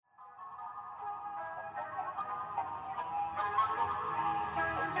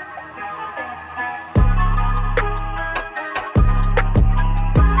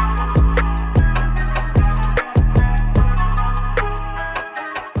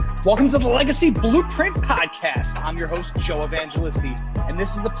Welcome to the Legacy Blueprint Podcast. I'm your host, Joe Evangelisti, and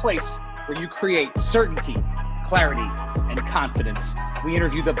this is the place where you create certainty, clarity, and confidence. We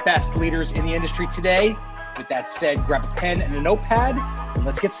interview the best leaders in the industry today. With that said, grab a pen and a notepad, and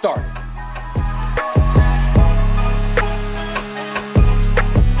let's get started.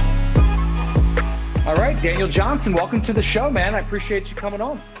 All right, Daniel Johnson, welcome to the show, man. I appreciate you coming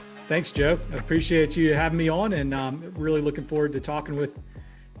on. Thanks, Joe. I appreciate you having me on, and I'm really looking forward to talking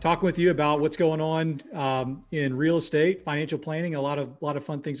with you about what's going on in real estate, financial planning, a lot of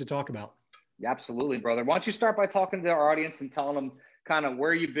fun things to talk about. Absolutely, brother. Why don't you start by talking to our audience and telling them kind of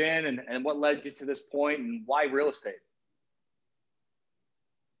where you've been and what led you to this point and why real estate?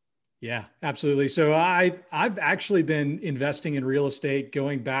 Yeah, absolutely. So I've actually been investing in real estate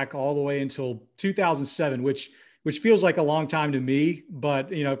going back all the way until 2007, which feels like a long time to me, but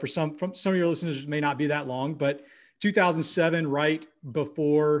for some of your listeners, it may not be that long, but 2007, right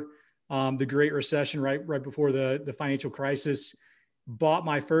before the Great Recession, right before the financial crisis, bought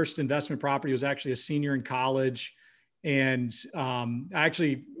my first investment property. I was actually a senior in college, and I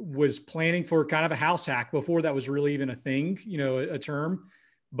actually was planning for kind of a house hack before that was really even a thing, a term.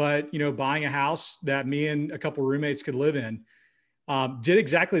 But buying a house that me and a couple of roommates could live in, did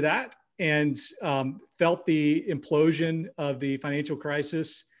exactly that, and felt the implosion of the financial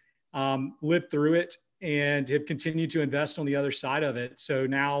crisis, lived through it, and have continued to invest on the other side of it. So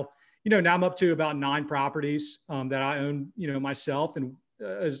now I'm up to about 9 properties that I own, myself, and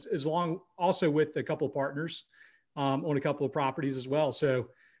as long also with a couple of partners on a couple of properties as well. So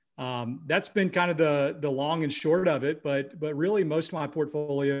that's been kind of the long and short of it, but really most of my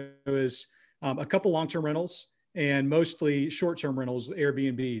portfolio is a couple long-term rentals and mostly short-term rentals,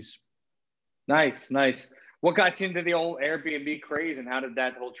 Airbnbs. Nice. What got you into the old Airbnb craze, and how did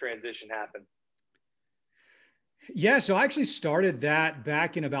that whole transition happen? Yeah, so I actually started that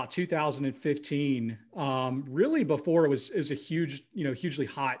back in about 2015, really before it was a huge, hugely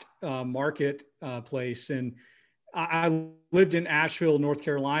hot market place. And I lived in Asheville, North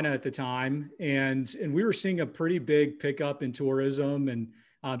Carolina at the time, and we were seeing a pretty big pickup in tourism and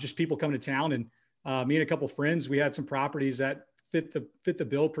just people coming to town. And me and a couple of friends, we had some properties that fit the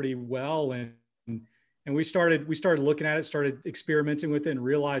bill pretty well, and we started looking at it, started experimenting with it, and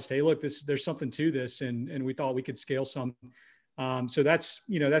realized, hey, look, there's something to this, and we thought we could scale some. So that's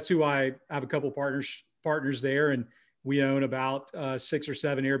who I have a couple of partners there, and we own about 6 or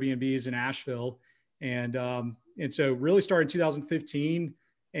 7 Airbnbs in Asheville, and so really started in 2015,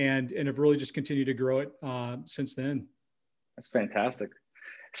 and have really just continued to grow it since then. That's fantastic.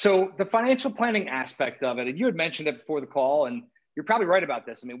 So the financial planning aspect of it, and you had mentioned it before the call, and you're probably right about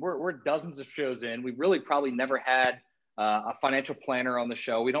this. I mean, we're dozens of shows in. We've really probably never had a financial planner on the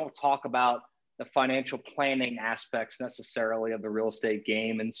show. We don't talk about the financial planning aspects necessarily of the real estate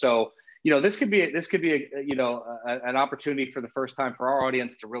game. And so, this could be an opportunity for the first time for our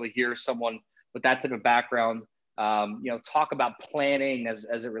audience to really hear someone with that type of background, talk about planning as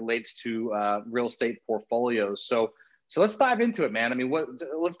it relates to real estate portfolios. So let's dive into it, man. I mean,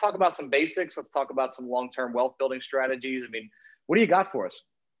 let's talk about some basics. Let's talk about some long-term wealth building strategies. I mean, what do you got for us?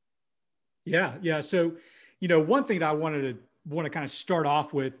 Yeah. So, one thing that I want to kind of start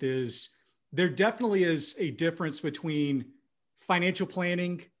off with is there definitely is a difference between financial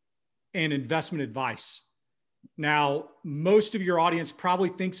planning and investment advice. Now, most of your audience probably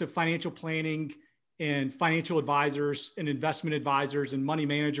thinks of financial planning and financial advisors and investment advisors and money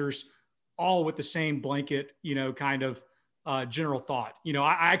managers all with the same blanket, kind of general thought.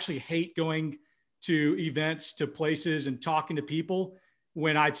 I actually hate going to events, to places, and talking to people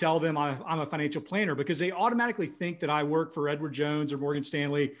when I tell them I'm a financial planner, because they automatically think that I work for Edward Jones or Morgan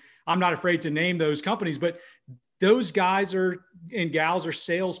Stanley. I'm not afraid to name those companies, but those guys and gals are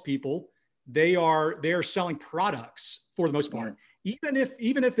salespeople. They are selling products for the most part. Even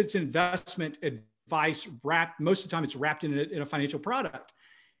if it's investment advice wrapped, most of the time it's wrapped in a financial product,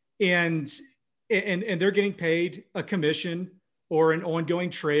 and they're getting paid a commission or an ongoing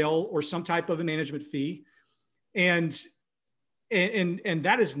trail or some type of a management fee. And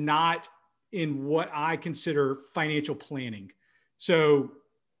that is not in what I consider financial planning. So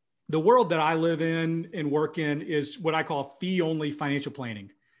the world that I live in and work in is what I call fee-only financial planning,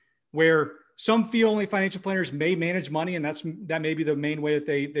 where some fee-only financial planners may manage money, and that may be the main way that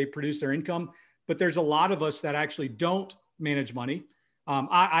they produce their income. But there's a lot of us that actually don't manage money.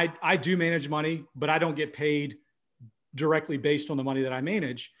 I do manage money, but I don't get paid directly based on the money that I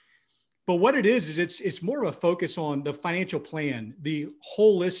manage. But what it is it's more of a focus on the financial plan, the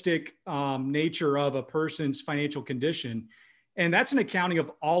holistic nature of a person's financial condition. And that's an accounting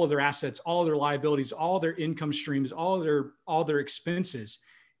of all of their assets, all of their liabilities, all of their income streams, all their expenses.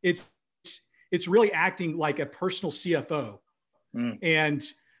 it's, it's really acting like a personal CFO. Mm.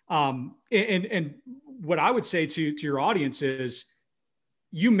 And what I would say to your audience is,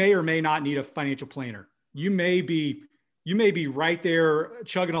 you may or may not need a financial planner. You may be right there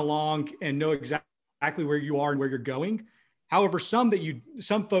chugging along and know exactly where you are and where you're going. However, some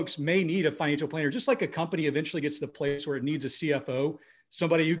folks may need a financial planner, just like a company eventually gets to the place where it needs a CFO,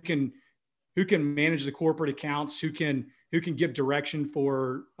 somebody who can manage the corporate accounts, who can give direction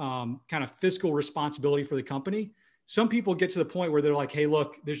for kind of fiscal responsibility for the company. Some people get to the point where they're like, hey,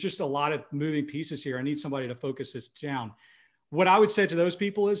 look, there's just a lot of moving pieces here. I need somebody to focus this down. What I would say to those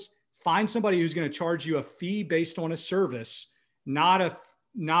people is, find somebody who's going to charge you a fee based on a service, not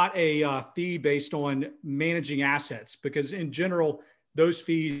a fee based on managing assets, because in general, those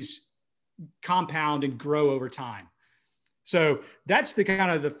fees compound and grow over time. So that's the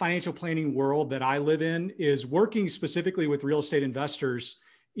kind of the financial planning world that I live in, is working specifically with real estate investors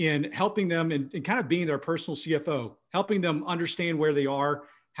in helping them and kind of being their personal CFO, helping them understand where they are,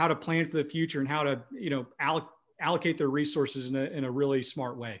 how to plan for the future, and how to, allocate their resources in a really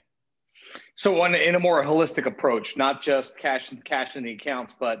smart way. So in a more holistic approach, not just cash in the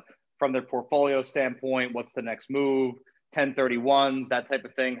accounts, but from their portfolio standpoint, what's the next move, 1031s, that type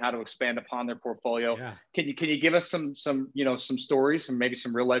of thing, how to expand upon their portfolio. Yeah. Can you give us some stories, and maybe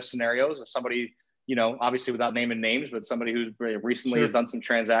some real life scenarios of somebody, obviously without naming names, but somebody who recently has done some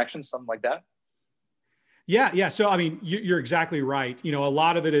transactions, something like that? Yeah. So, I mean, you're exactly right. A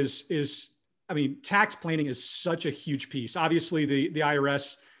lot of it is tax planning is such a huge piece. Obviously the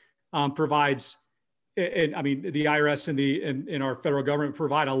IRS provides, and the IRS and our federal government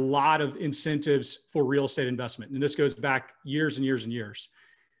provide a lot of incentives for real estate investment. And this goes back years and years and years.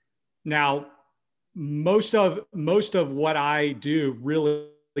 Now, most of what I do really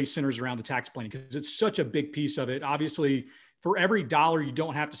centers around the tax planning, because it's such a big piece of it. Obviously, for every dollar you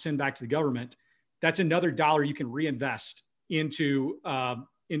don't have to send back to the government, that's another dollar you can reinvest into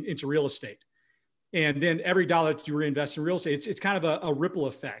real estate. And then every dollar that you reinvest in real estate, it's kind of a ripple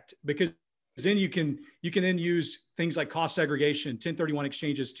effect, because then you can then use things like cost segregation, 1031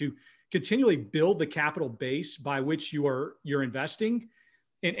 exchanges to continually build the capital base by which you're investing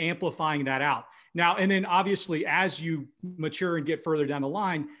and amplifying that out. Now, and then obviously, as you mature and get further down the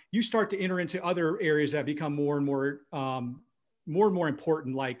line, you start to enter into other areas that become more and more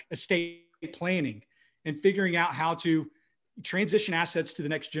important, like estate planning and figuring out how to transition assets to the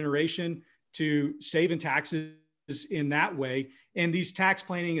next generation, to save in taxes in that way. And these tax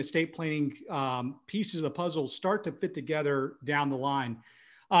planning, estate planning pieces of the puzzle start to fit together down the line.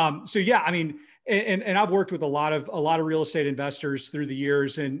 So yeah, and I've worked with a lot of real estate investors through the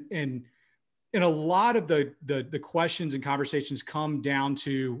years, and a lot of the questions and conversations come down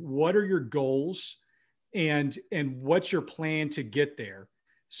to, what are your goals and what's your plan to get there?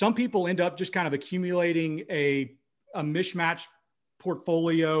 Some people end up just kind of accumulating a mishmash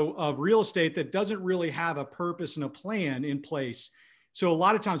portfolio of real estate that doesn't really have a purpose and a plan in place. So a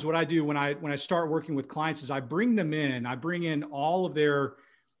lot of times what I do when I start working with clients is I bring in all their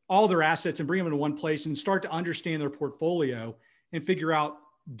assets and bring them into one place and start to understand their portfolio and figure out,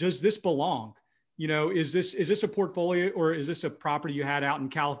 does this belong? Is this a portfolio, or is this a property you had out in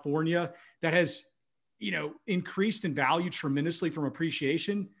California that has, increased in value tremendously from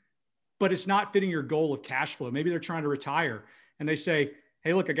appreciation, but it's not fitting your goal of cash flow? Maybe they're trying to retire and they say,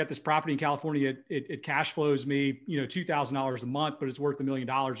 hey, look, I got this property in California. It cash flows me, $2,000 a month, but it's worth $1 million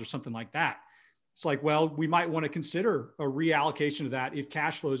or something like that. It's like, well, we might want to consider a reallocation of that if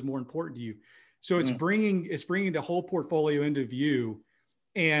cash flow is more important to you. So it's bringing the whole portfolio into view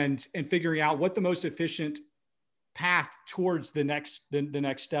and figuring out what the most efficient path towards the next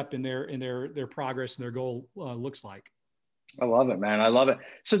step in their progress and their goal looks like. I love it, man. I love it.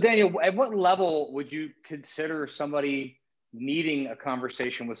 So Daniel, at what level would you consider somebody needing a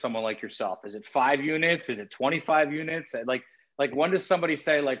conversation with someone like yourself? Is it 5 units? Is it 25 units? Like when does somebody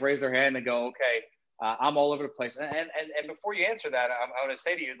say, like, raise their hand and go, okay, I'm all over the place? And before you answer that, I want to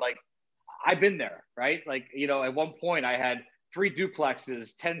say to you, like, I've been there, right? Like, at one point I had 3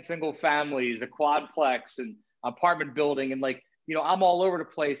 duplexes, 10 single families, a quadplex, and apartment building. And I'm all over the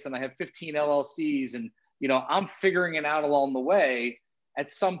place, and I have 15 LLCs, and, I'm figuring it out along the way.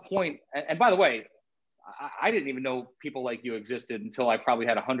 At some point, and by the way, I didn't even know people like you existed until I probably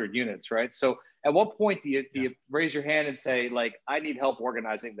had 100 units, right? So at what point do you raise your hand and say, like, I need help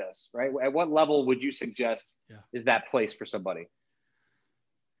organizing this, right? At what level would you suggest is that place for somebody?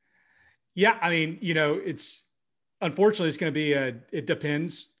 Yeah, it's unfortunately it's going to be it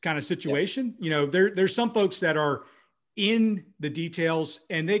depends kind of situation. Yeah. There's some folks that are in the details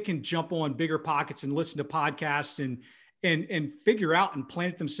and they can jump on bigger pockets and listen to podcasts and figure out and plan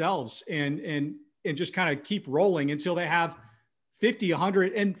it themselves and just kind of keep rolling until they have 50,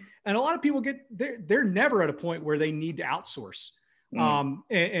 100. And a lot of people they're never at a point where they need to outsource. I'm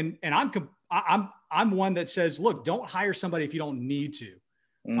one that says, look, don't hire somebody if you don't need to.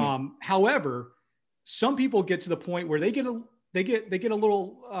 However, some people get to the point where they get a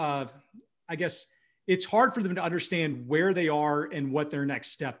little, I guess it's hard for them to understand where they are and what their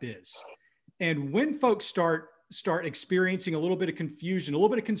next step is. And when folks start experiencing a little bit of confusion, a little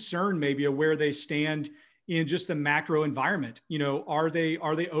bit of concern, maybe of where they stand in just the macro environment, are they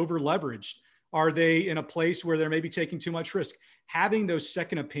over leveraged? Are they in a place where they're maybe taking too much risk? Having those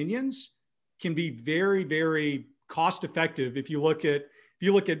second opinions can be very, very cost effective if you look at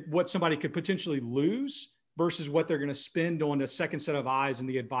what somebody could potentially lose versus what they're going to spend on a second set of eyes and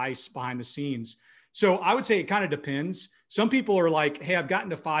the advice behind the scenes. So I would say it kind of depends. Some people are like, hey, I've gotten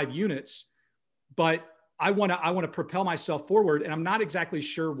to 5 units, but I want to propel myself forward, and I'm not exactly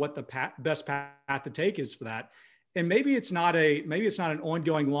sure what the best path to take is for that. And maybe it's not an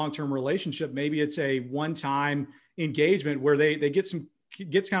ongoing long-term relationship. Maybe it's a one-time engagement where they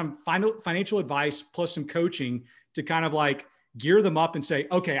get kind of financial advice plus some coaching to kind of like gear them up and say,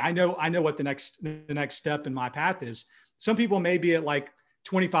 okay, I know what the next step in my path is. Some people may be at like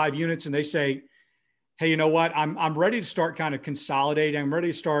 25 units and they say, hey, you know what? I'm ready to start kind of consolidating. I'm ready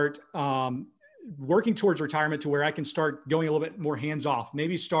to start working towards retirement to where I can start going a little bit more hands off,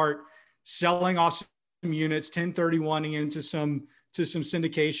 maybe start selling off some units, 1031ing into some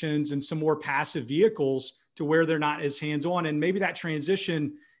syndications and some more passive vehicles to where they're not as hands-on. And maybe that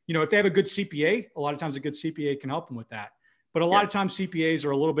transition, if they have a good CPA, a lot of times a good CPA can help them with that. But a lot of times CPAs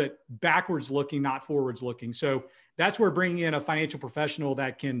are a little bit backwards looking, not forwards looking. So that's where bringing in a financial professional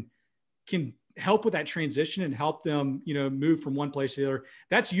that can help with that transition and help them, move from one place to the other.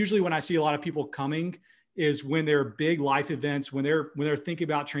 That's usually when I see a lot of people coming, is when they're big life events, when they're thinking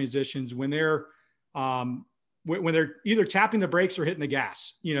about transitions, when they're either tapping the brakes or hitting the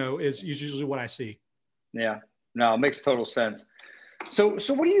gas, is usually what I see. Yeah, no, it makes total sense. So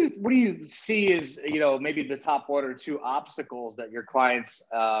what do you see as, maybe the top 1 or 2 obstacles that your clients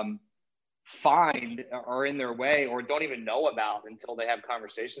find are in their way or don't even know about until they have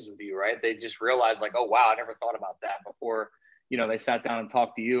conversations with you, right? They just realize like, oh, wow, I never thought about that before, they sat down and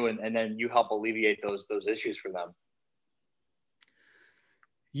talked to you, and then you help alleviate those issues for them.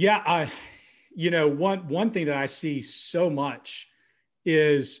 Yeah. One thing that I see so much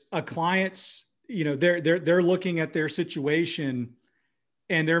is a client's, they're looking at their situation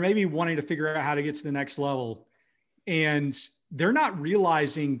and they're maybe wanting to figure out how to get to the next level. And they're not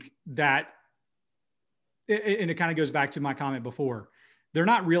realizing that, and it kind of goes back to my comment before, they're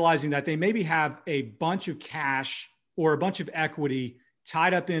not realizing that they maybe have a bunch of cash or a bunch of equity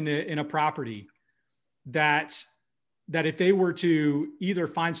tied up in a property that if they were to either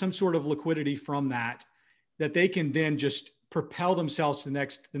find some sort of liquidity from that they can then just propel themselves to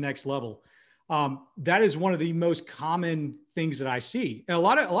the next level. That is one of the most common things that I see. And a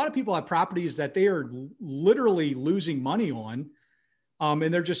lot of people have properties that they are literally losing money on,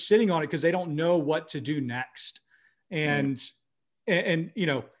 and they're just sitting on it because they don't know what to do next. And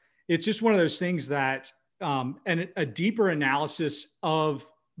it's just one of those things that, and a deeper analysis of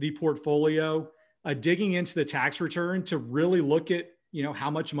the portfolio, digging into the tax return to really look at, how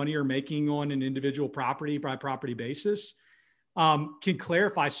much money you're making on an individual property by property basis, can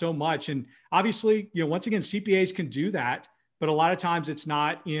clarify so much. And obviously, once again, CPAs can do that, but a lot of times it's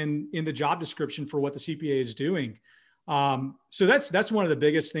not in the job description for what the CPA is doing. So that's one of the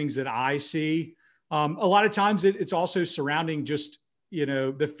biggest things that I see. A lot of times it's also surrounding just,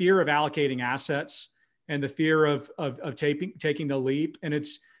 the fear of allocating assets and the fear of taking the leap. And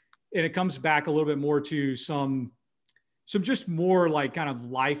it comes back a little bit more to some just more like kind of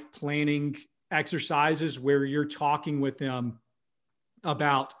life planning exercises where you're talking with them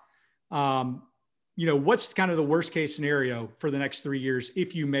about, what's kind of the worst case scenario for the next 3 years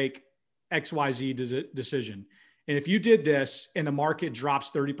if you make XYZ decision. And if you did this and the market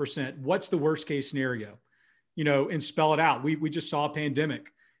drops 30%, what's the worst case scenario? And spell it out. We just saw a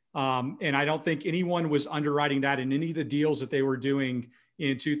pandemic. And I don't think anyone was underwriting that in any of the deals that they were doing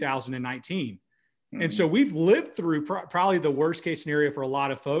in 2019. Mm-hmm. And so we've lived through probably the worst case scenario for a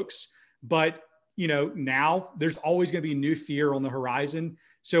lot of folks, but now there's always going to be new fear on the horizon.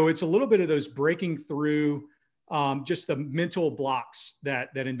 So it's a little bit of those breaking through just the mental blocks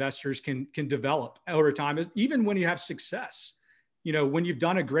that investors can develop over time, even when you have success. When you've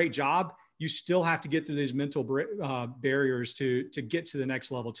done a great job, you still have to get through these mental barriers to get to the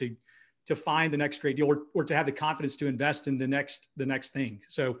next level, to find the next great deal, or to have the confidence to invest in the next thing.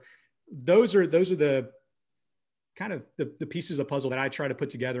 So those are the kind of the pieces of the puzzle that I try to put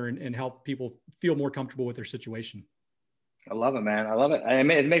together and help people feel more comfortable with their situation. I love it, man. I love it. I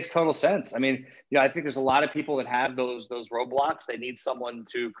mean, it makes total sense. I mean, I think there's a lot of people that have those roadblocks. They need someone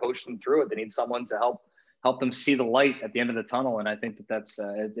to coach them through it. They need someone to help them see the light at the end of the tunnel. And I think that's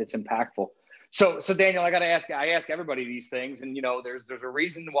it's impactful. So Daniel, I ask everybody these things, and there's a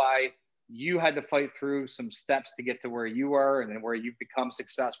reason why you had to fight through some steps to get to where you are and then where you've become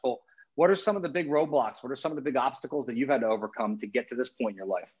successful. What are some of the big roadblocks? What are some of the big obstacles that you've had to overcome to get to this point in your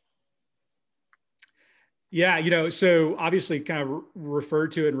life? Yeah, so obviously kind of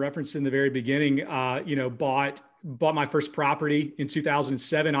referred to it and referenced in the very beginning, bought my first property in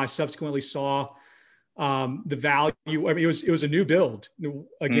 2007. I subsequently saw the value. I mean, it was a new build,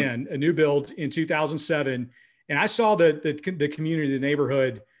 again, a new build in 2007. And I saw the community, the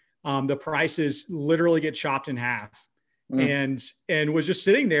neighborhood, the prices literally get chopped in half. And was just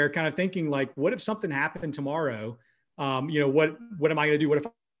sitting there kind of thinking, like, what if something happened tomorrow? What am I going to do? What if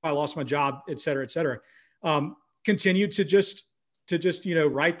I lost my job, et cetera, et cetera? Continued to just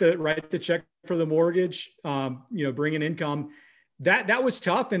write the check for the mortgage, bring in income. That was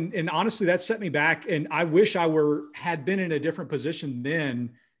tough. And honestly, that set me back. And I wish I had been in a different position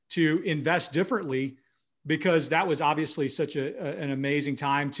then to invest differently, because that was obviously such an amazing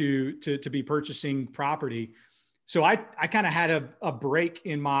time to be purchasing property. So I kind of had a break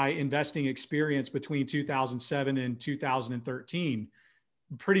in my investing experience between 2007 and 2013.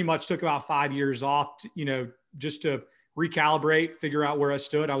 Pretty much took about 5 years off, just to recalibrate, figure out where I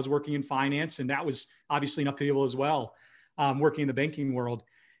stood. I was working in finance, and that was obviously an upheaval as well, working in the banking world.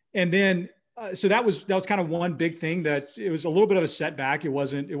 And then, so that was kind of one big thing that it was a little bit of a setback. It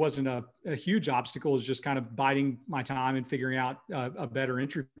wasn't a huge obstacle. It was just kind of biding my time and figuring out a better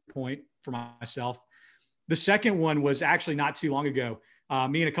entry point for myself. The second one was actually not too long ago.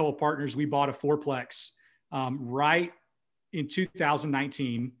 Me and a couple of partners, we bought a fourplex right in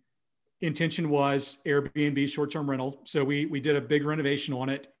 2019. Intention was Airbnb, short-term rental. So we did a big renovation on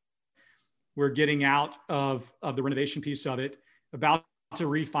it. We're getting out of the renovation piece of it, about to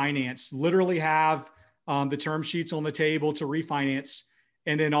refinance, literally have the term sheets on the table to refinance.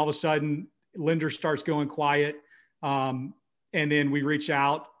 And then all of a sudden, lender starts going quiet. And then we reach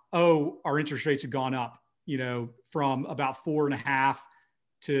out, our interest rates have gone up, from about 4.5%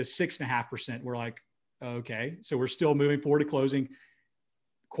 to 6.5%. We're like, okay, so we're still moving forward to closing.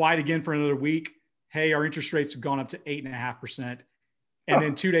 Quiet again for another week. Hey, our interest rates have gone up to 8.5%. And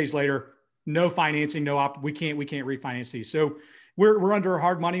then 2 days later, no financing, we can't refinance these. So we're under a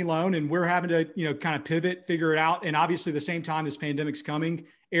hard money loan, and we're having to, kind of pivot, figure it out. And obviously, at the same time, this pandemic's coming.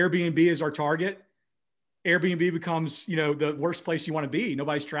 Airbnb is our target. Airbnb becomes, the worst place you want to be.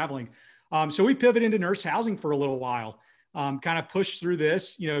 Nobody's traveling. So we pivot into nurse housing for a little while. Kind of push through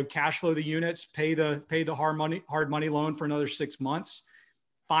this, cash flow the units, pay the hard money loan for another 6 months.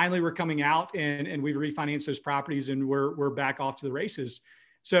 Finally, we're coming out and we've refinanced those properties, and we're back off to the races.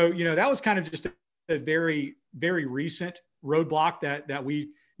 So, that was kind of just a very, very recent roadblock that me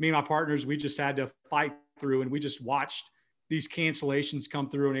and my partners, we just had to fight through, and we just watched these cancellations come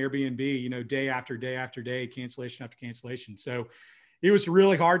through on Airbnb, day after day after day, cancellation after cancellation. So it was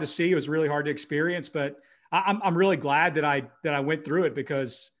really hard to see. It was really hard to experience, but I'm really glad that I went through it,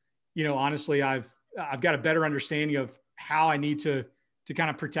 because, honestly, I've got a better understanding of how I need to kind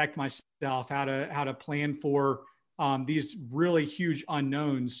of protect myself, how to plan for these really huge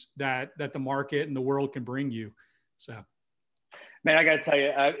unknowns that the market and the world can bring you. So, man, I got to tell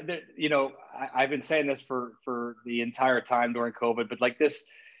you, I've been saying this for the entire time during COVID, but like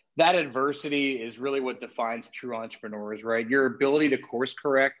that adversity is really what defines true entrepreneurs, right? Your ability to course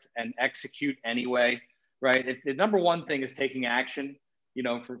correct and execute anyway, right? If the number one thing is taking action,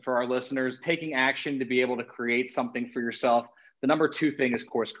 for our listeners, taking action to be able to create something for yourself. The number two thing is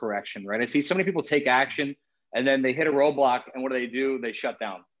course correction, right? I see so many people take action and then they hit a roadblock, and what do? They shut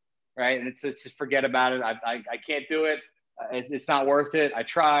down, right? And it's just forget about it. I can't do it. It's not worth it. I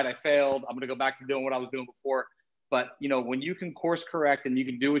tried, I failed. I'm going to go back to doing what I was doing before. But, when you can course correct and you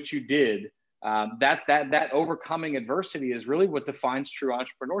can do what you did, that overcoming adversity is really what defines true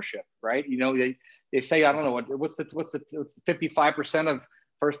entrepreneurship, right? They say, I don't know, what's the 55% of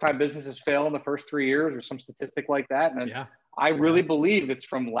first-time businesses fail in the first 3 years, or some statistic like that. And yeah. I really believe it's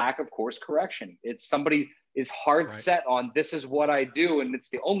from lack of course correction. It's somebody is hard set on, this is what I do, and it's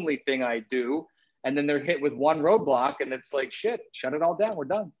the only thing I do. And then they're hit with one roadblock, and it's like, shit, shut it all down. We're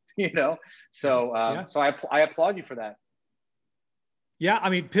done. So, so I applaud you for that. Yeah. I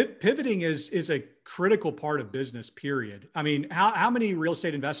mean, pivoting is a critical part of business, period. I mean, how many real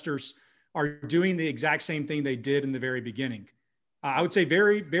estate investors are doing the exact same thing they did in the very beginning? I would say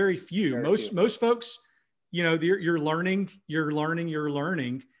very, very few. Most folks, you're learning.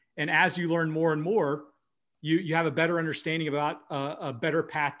 And as you learn more and more, you have a better understanding about a better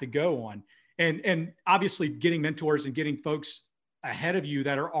path to go on. And obviously getting mentors and getting folks ahead of you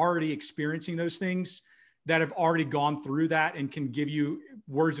that are already experiencing those things, that have already gone through that and can give you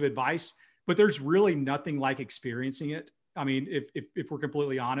words of advice. But there's really nothing like experiencing it. I mean, if we're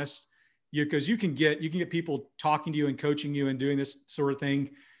completely honest, because you can get people talking to you and coaching you and doing this sort of thing,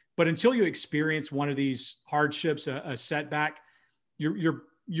 but until you experience one of these hardships, a setback,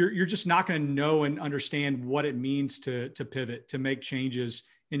 you're just not going to know and understand what it means to pivot, to make changes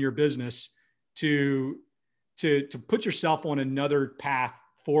in your business, to put yourself on another path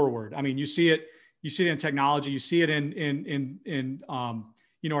forward. I mean, you see it in technology, you see it in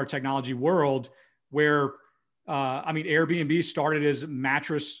our technology world where, Airbnb started as an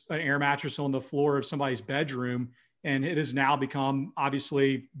air mattress on the floor of somebody's bedroom. And it has now become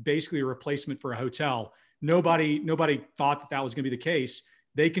obviously basically a replacement for a hotel. Nobody thought that was going to be the case.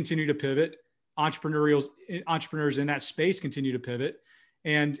 They continue to pivot. Entrepreneurs in that space continue to pivot.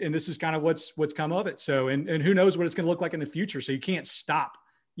 And this is kind of what's come of it. So, and who knows what it's going to look like in the future. So you can't stop,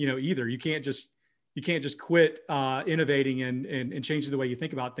 either. You can't just quit innovating and changing the way you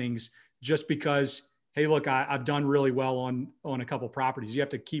think about things just because, hey, look, I've done really well on a couple of properties. You have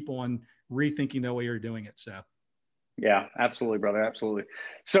to keep on rethinking the way you're doing it. So. Yeah, absolutely, brother. Absolutely.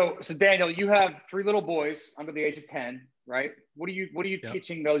 So Daniel, you have 3 little boys under the age of 10, right? What are you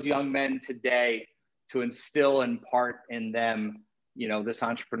teaching those young men today to instill and impart in them, this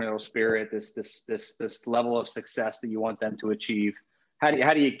entrepreneurial spirit, this level of success that you want them to achieve? How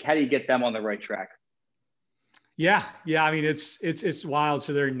do you get them on the right track? Yeah. I mean, it's wild.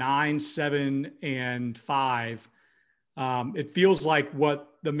 So they're 9, 7, and 5. It feels like what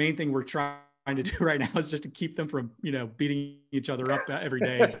the main thing we're trying to do right now is just to keep them from, beating each other up every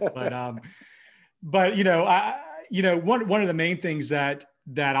day. But one of the main things that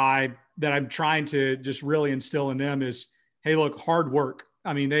I'm trying to just really instill in them is, hey, look, hard work.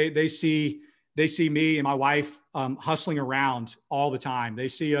 I mean, they see me and my wife hustling around all the time. They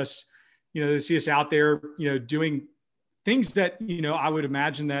see us out there, doing things that, I would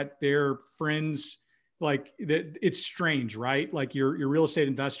imagine that their friends, like that, it's strange, right? Like you're real estate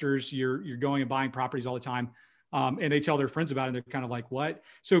investors, you're going and buying properties all the time. And they tell their friends about it and they're kind of like, what?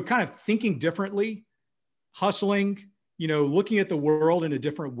 So kind of thinking differently, hustling, looking at the world in a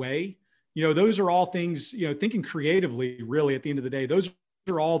different way, those are all things, thinking creatively, really at the end of the day, those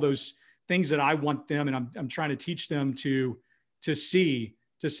are all those things that I want them. And I'm trying to teach them to see,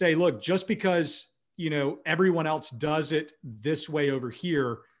 to say, look, just because, everyone else does it this way over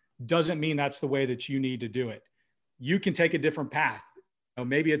here doesn't mean that's the way that you need to do it. You can take a different path.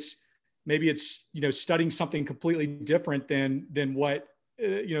 Maybe it's, studying something completely different than what,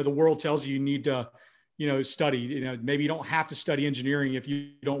 the world tells you need to, study. Maybe you don't have to study engineering if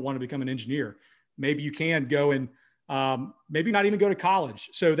you don't want to become an engineer. Maybe you can go and maybe not even go to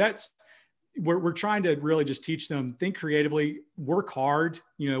college. So we're trying to really just teach them, think creatively, work hard,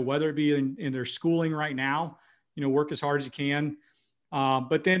 whether it be in their schooling right now, work as hard as you can.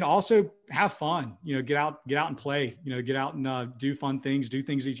 But then also have fun, get out and play, get out and do fun things, do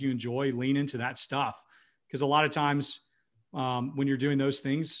things that you enjoy, lean into that stuff. Because a lot of times when you're doing those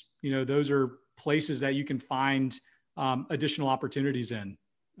things, those are places that you can find additional opportunities in.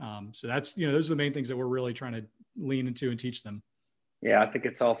 So that's, those are the main things that we're really trying to lean into and teach them. Yeah, I think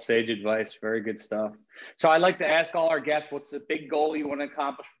it's all sage advice. Very good stuff. So I like to ask all our guests, what's the big goal you want to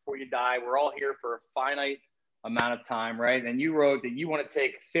accomplish before you die? We're all here for a finite amount of time, right? And you wrote that you want to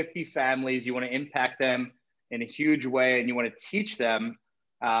take 50 families, you want to impact them in a huge way, and you want to teach them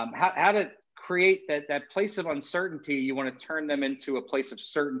how to create that place of uncertainty. You want to turn them into a place of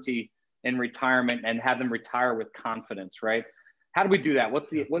certainty in retirement and have them retire with confidence, right? How do we do that?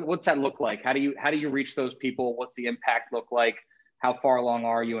 What's that look like? How do you reach those people? What's the impact look like? How far along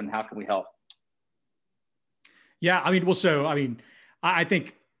are you, and how can we help? Yeah, I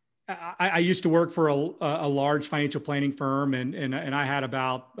think I used to work for a large financial planning firm, and I had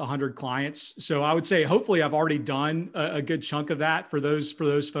about 100 clients. So I would say, hopefully, I've already done a good chunk of that for those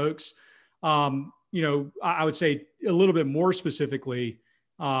folks. I would say a little bit more specifically,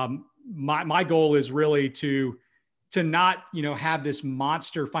 my goal is really to not have this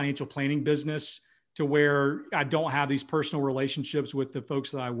monster financial planning business to where I don't have these personal relationships with the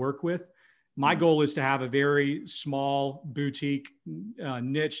folks that I work with. My goal is to have a very small boutique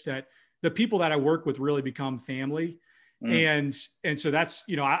niche that the people that I work with really become family. And so that's,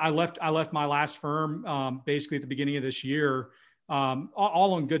 I left my last firm basically at the beginning of this year,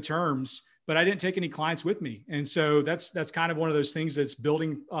 all on good terms. but I didn't take any clients with me. And so that's kind of one of those things that's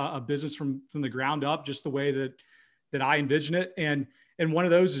building a business from the ground up, just the way that I envision it. And one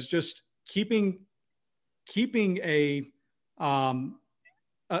of those is just keeping a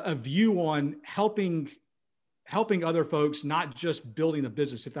view on helping other folks, not just building the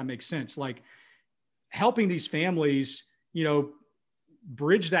business, if that makes sense. Like helping these families,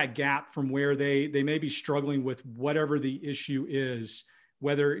 bridge that gap from where they may be struggling with whatever the issue is,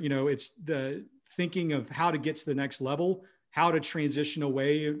 whether, it's the thinking of how to get to the next level, how to transition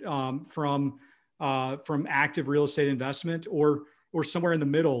away from active real estate investment or somewhere in the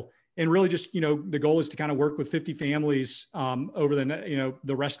middle. And really just, the goal is to kind of work with 50 families over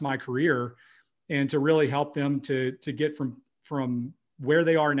the rest of my career, and to really help them to get from where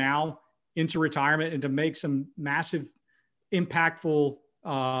they are now into retirement, and to make some massive impactful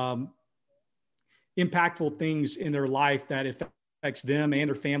things in their life that affects them and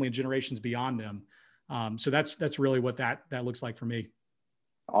their family and generations beyond them. So that's really what that looks like for me.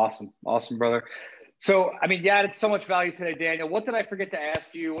 Awesome, brother. So, you added so much value today, Daniel. What did I forget to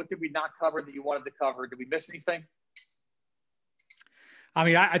ask you? What did we not cover that you wanted to cover? Did we miss anything?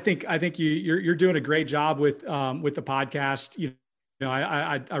 I think you're doing a great job with the podcast.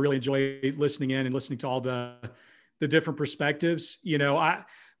 I really enjoy listening in and listening to all the different perspectives.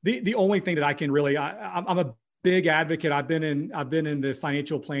 The only thing that I can really, I'm a big advocate. I've been in the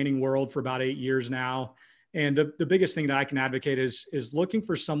financial planning world for about 8 years now. And the biggest thing that I can advocate is looking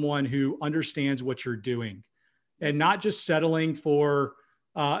for someone who understands what you're doing, and not just settling for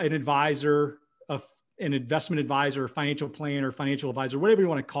an advisor, an investment advisor, financial planner, financial advisor, whatever you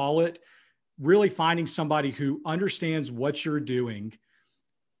want to call it. Really finding somebody who understands what you're doing,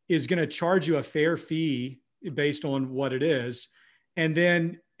 is going to charge you a fair fee based on what it is, and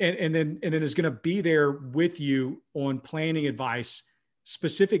then is going to be there with you on planning advice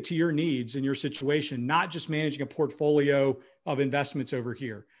specific to your needs and your situation, not just managing a portfolio of investments over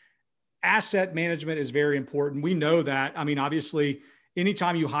here. Asset management is very important. We know that. Obviously,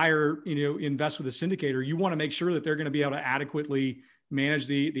 anytime you hire, invest with a syndicator, you want to make sure that they're going to be able to adequately manage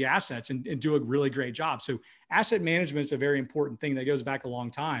the assets and do a really great job. So asset management is a very important thing that goes back a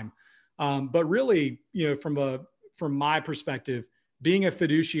long time. But really, from my perspective, being a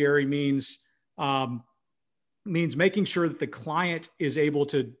fiduciary means making sure that the client is able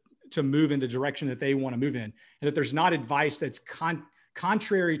to move in the direction that they want to move in, and that there's not advice that's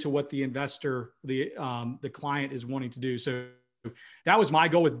contrary to what the investor, the client is wanting to do. So that was my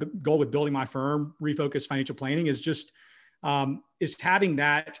goal with building my firm, Refocus Financial Planning, is just is having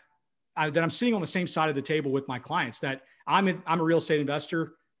that I'm seeing on the same side of the table with my clients, that I'm a real estate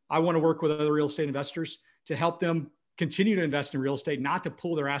investor. I want to work with other real estate investors to help them continue to invest in real estate, not to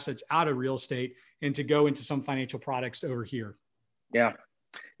pull their assets out of real estate and to go into some financial products over here. Yeah.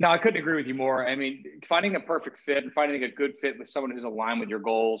 No, I couldn't agree with you more. Finding a perfect fit and finding a good fit with someone who's aligned with your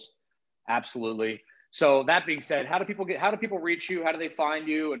goals. Absolutely. So that being said, how do people reach you? How do they find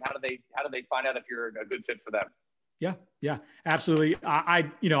you? And how do they find out if you're a good fit for them? Yeah, absolutely. I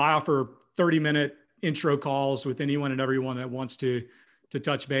offer 30-minute intro calls with anyone and everyone that wants to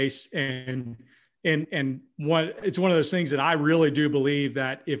touch base. And it's one of those things that I really do believe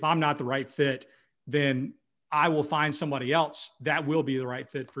that if I'm not the right fit, then I will find somebody else that will be the right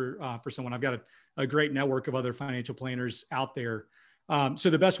fit for someone. I've got a great network of other financial planners out there.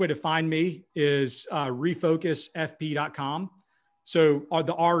 So the best way to find me is refocusfp.com. So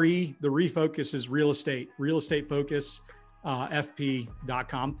the refocus is real estate focus,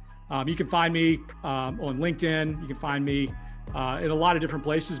 fp.com. You can find me on LinkedIn. You can find me in a lot of different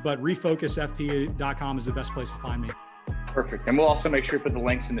places, but refocusfp.com is the best place to find me. Perfect. And we'll also make sure to put the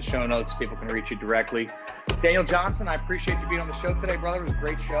links in the show notes so people can reach you directly. Daniel Johnson, I appreciate you being on the show today, brother. It was a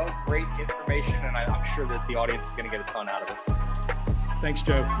great show, great information, and I'm sure that the audience is going to get a ton out of it. Thanks,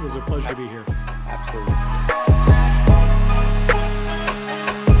 Joe. It was a pleasure to be here. Absolutely.